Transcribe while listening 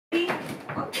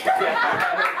Come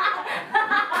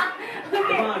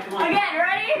on. Again,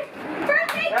 ready?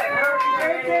 Birthday girl!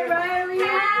 Happy birthday, Riley!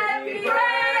 Happy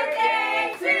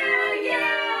birthday to you!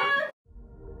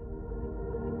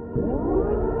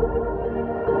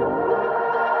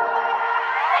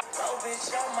 Oh, bitch,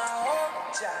 on my own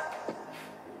job.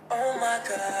 Oh my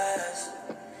gosh,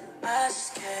 I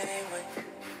just came with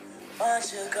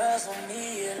bunch of girls on me.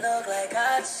 It look like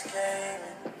I just came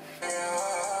in.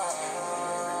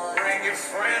 Bring your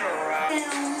friend around.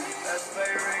 Let's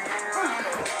play ring around.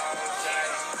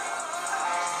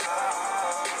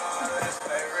 Let's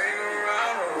play ring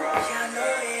around. Y'all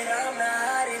know that I'm the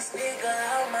hottest nigga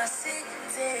out my city.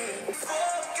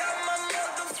 Fuck out my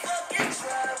motherfucking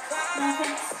tripod.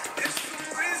 There's some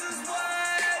reasons why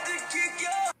I had to kick your.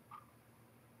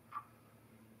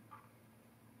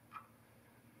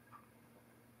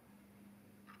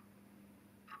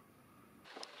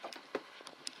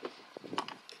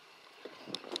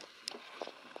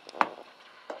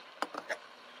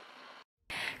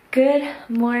 Good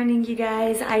morning, you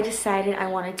guys. I decided I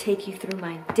want to take you through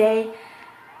my day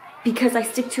because I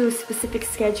stick to a specific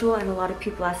schedule, and a lot of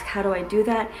people ask how do I do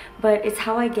that, but it's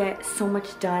how I get so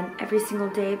much done every single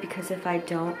day, because if I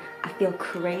don't, I feel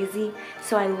crazy.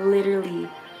 So I literally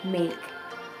make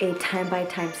a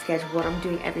time-by-time schedule, what I'm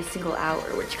doing every single hour,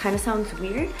 which kind of sounds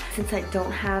weird. Since I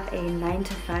don't have a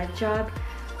 9-to-5 job,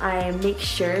 I make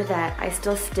sure that I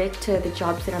still stick to the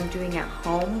jobs that I'm doing at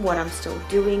home, what I'm still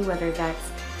doing, whether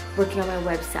that's working on my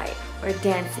website or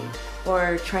dancing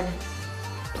or trying to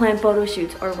plan photo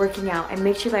shoots or working out, and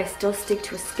make sure that I still stick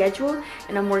to a schedule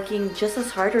and I'm working just as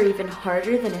hard or even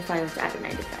harder than if I was at a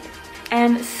 9-to-5.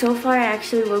 And so far I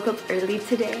actually woke up early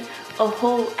today, a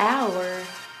whole hour.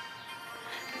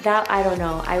 That, I don't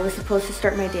know, I was supposed to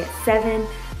start my day at 7,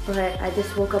 but I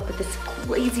just woke up with this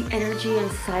crazy energy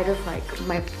inside of like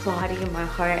my body and my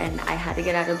heart, and I had to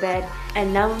get out of bed,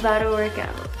 and now I'm about to work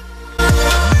out.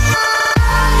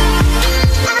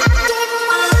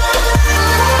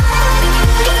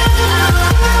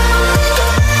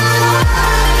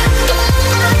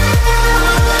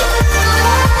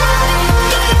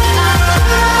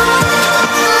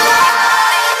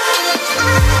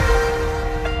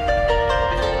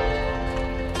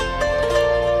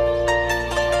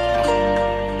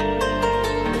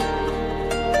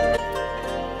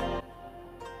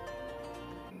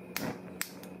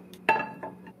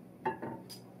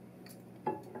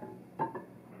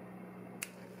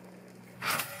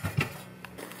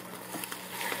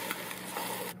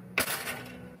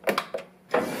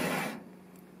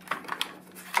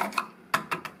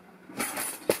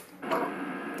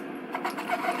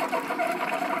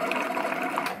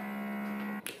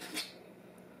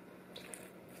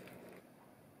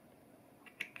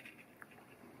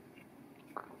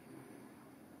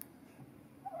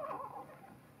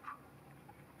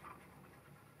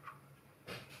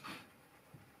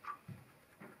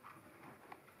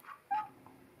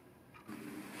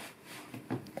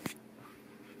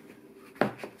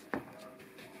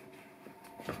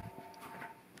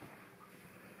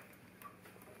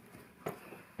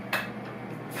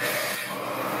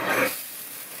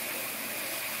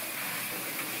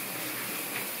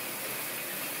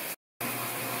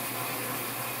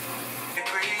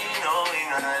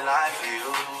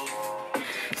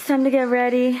 It's time to get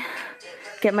ready,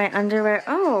 get my underwear.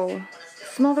 Oh,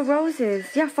 smell the roses.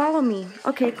 Yeah, follow me.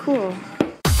 Okay, cool.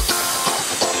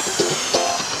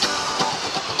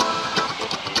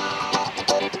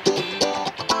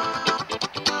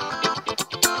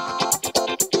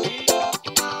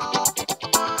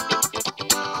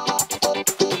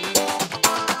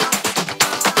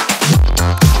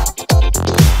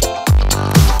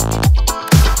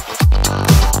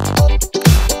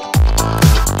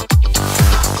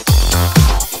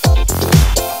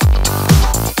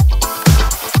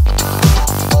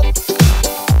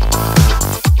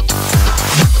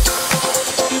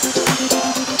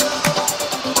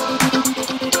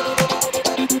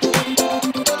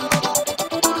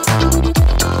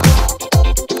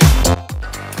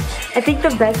 I think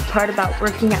the best part about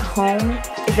working at home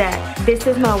is that this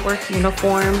is my work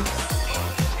uniform.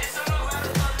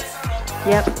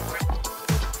 Yep.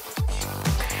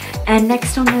 And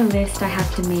next on my list, I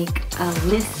have to make a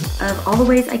list of all the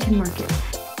ways I can market.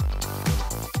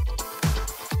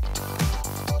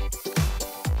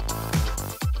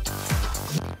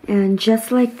 And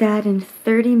just like that, in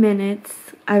 30 minutes,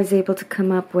 I was able to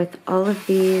come up with all of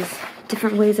these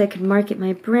different ways I could market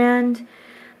my brand.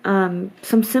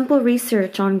 Some simple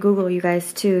research on Google, you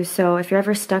guys, too. So if you're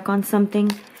ever stuck on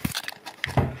something,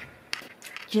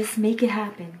 just make it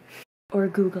happen or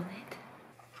Google it.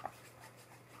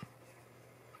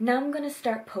 Now I'm gonna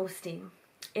start posting.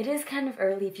 It is kind of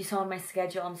early. If you saw on my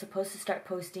schedule, I'm supposed to start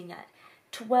posting at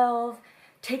 12.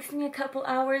 Takes me a couple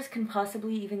hours, can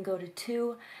possibly even go to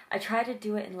 2. I try to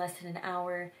do it in less than an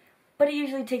hour, but it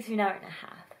usually takes me an hour and a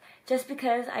half. Just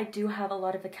because I do have a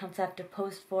lot of accounts I have to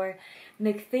post for,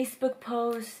 make Facebook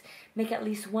posts, make at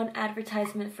least one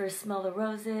advertisement for Smell the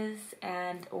Roses,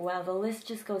 and well, the list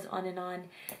just goes on and on.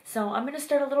 So I'm going to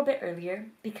start a little bit earlier,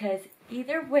 because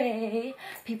either way,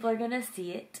 people are going to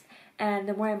see it, and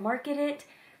the more I market it,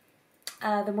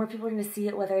 the more people are going to see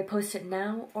it, whether I post it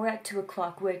now or at 2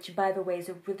 o'clock, which, by the way, is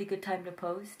a really good time to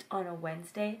post on a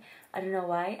Wednesday. I don't know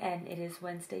why, and it is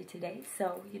Wednesday today,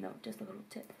 so, you know, just a little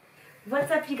tip.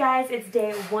 What's up, you guys? It's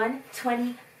day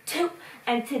 122,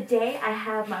 and today I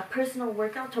have my personal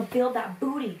workout to build that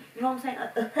booty. You know what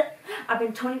I'm saying? I've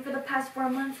been toning for the past 4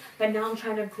 months, but now I'm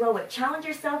trying to grow it. Challenge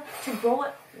yourself to grow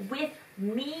it with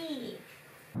me.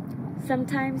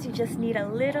 Sometimes you just need a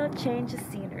little change of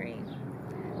scenery.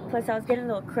 Plus, I was getting a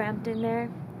little cramped in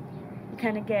there. You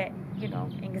kind of get, you know,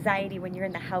 anxiety when you're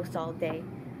in the house all day.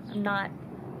 I'm not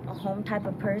a home type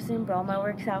of person, but all my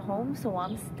work's at home, so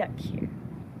I'm stuck here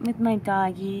with my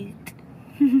doggy,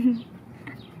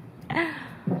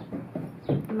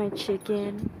 my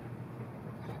chicken,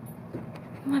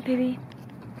 my baby.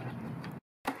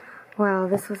 Wow,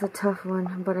 this was a tough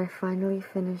one, but I finally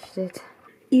finished it.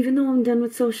 Even though I'm done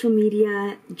with social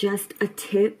media, just a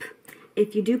tip.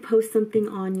 If you do post something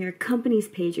on your company's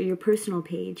page or your personal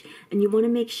page, and you want to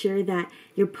make sure that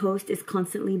your post is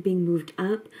constantly being moved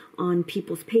up on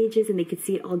people's pages and they could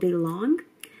see it all day long,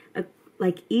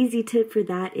 like easy tip for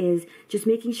that is just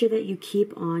making sure that you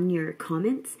keep on your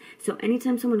comments. So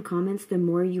anytime someone comments, the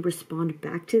more you respond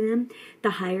back to them, the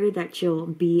higher that you'll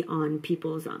be on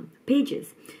people's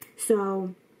pages.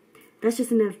 So that's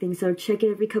just another thing. So check it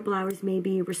every couple hours,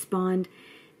 maybe respond,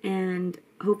 and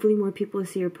hopefully more people will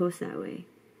see your post that way.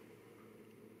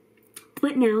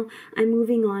 But now I'm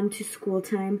moving on to school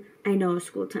time. I know,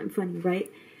 school time, funny,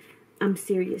 right? I'm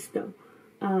serious though.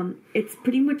 It's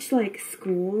pretty much like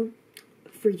school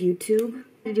for YouTube.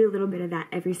 I do a little bit of that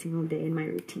every single day in my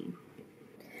routine.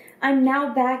 I'm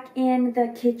now back in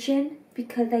the kitchen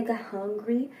because I got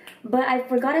hungry, but I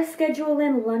forgot to schedule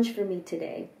in lunch for me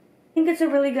today. I think it's a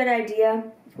really good idea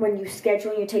when you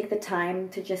schedule and you take the time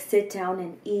to just sit down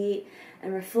and eat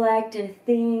and reflect and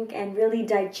think and really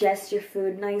digest your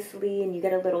food nicely, and you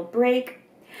get a little break.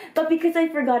 But because I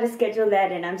forgot to schedule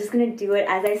that in, I'm just going to do it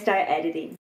as I start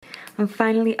editing. I'm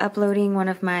finally uploading one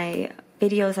of my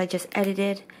videos I just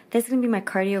edited. This is going to be my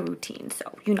cardio routine,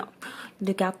 so, you know,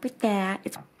 look out for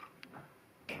that.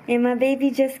 And my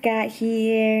baby just got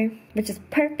here, which is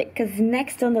perfect because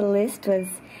next on the list was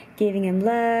giving him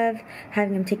love,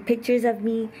 having him take pictures of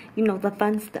me, you know, the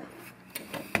fun stuff.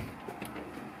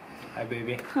 Hi,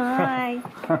 baby. Hi.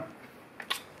 How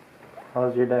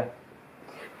was your day?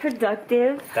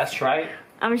 Productive. That's right.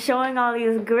 I'm showing all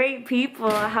these great people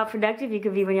how productive you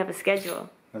could be when you have a schedule.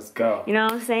 Let's go. You know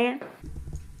what I'm saying?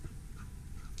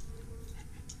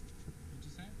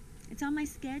 It's on my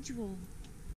schedule.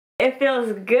 It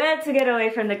feels good to get away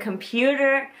from the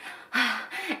computer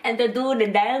and to do the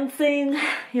dancing.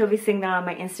 You'll be seeing that on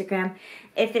my Instagram.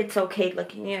 If it's okay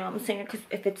looking, you know what I'm saying? Because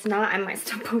if it's not, I might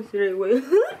still post it anyway.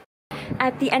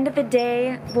 At the end of the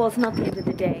day, well, it's not the end of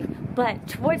the day, but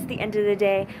towards the end of the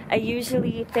day, I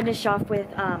usually finish off with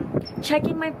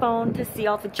checking my phone to see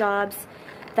all the jobs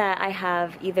that I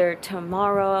have either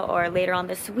tomorrow or later on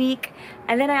this week.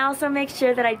 And then I also make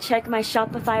sure that I check my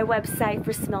Shopify website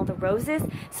for Smell the Roses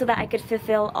so that I could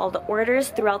fulfill all the orders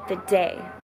throughout the day.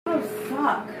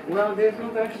 Suck. Well, there's no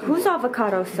vegetables. Whose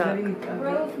avocado suck?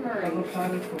 Rosemary.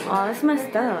 Oh, that's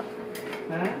messed up.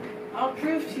 Huh? I'll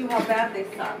prove to you how bad they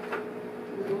suck.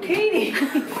 Katie!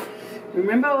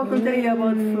 Remember I was going to tell you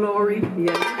about Flory?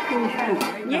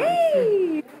 Yeah.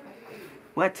 Yay!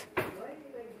 What?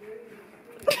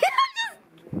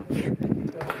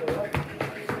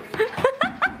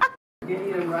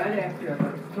 Getting them right after.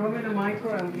 Throw them in the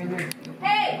micro. I'm gonna.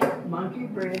 Hey! Monkey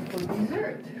bread for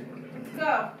dessert.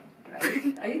 So,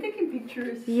 Are you taking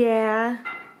pictures? Yeah.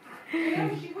 you know,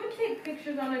 she would take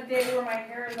pictures on a day where my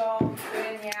hair is all good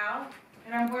and yow,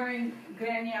 and I'm wearing good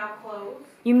and yow clothes.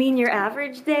 You mean your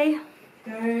average day?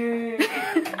 Can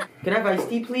I have iced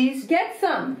tea, please? Get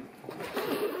some.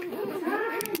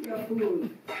 Your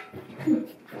food.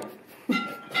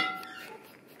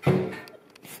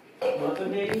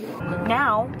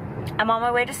 Now, I'm on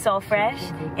my way to Soul Fresh.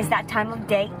 It's that time of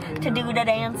day to do the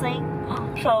dancing.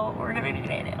 So, we're gonna do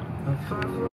that now.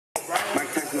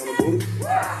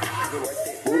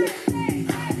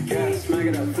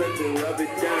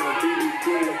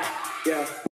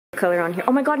 Color on here.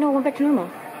 Oh my god, no, I went back to normal.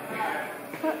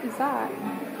 What is that?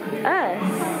 Us.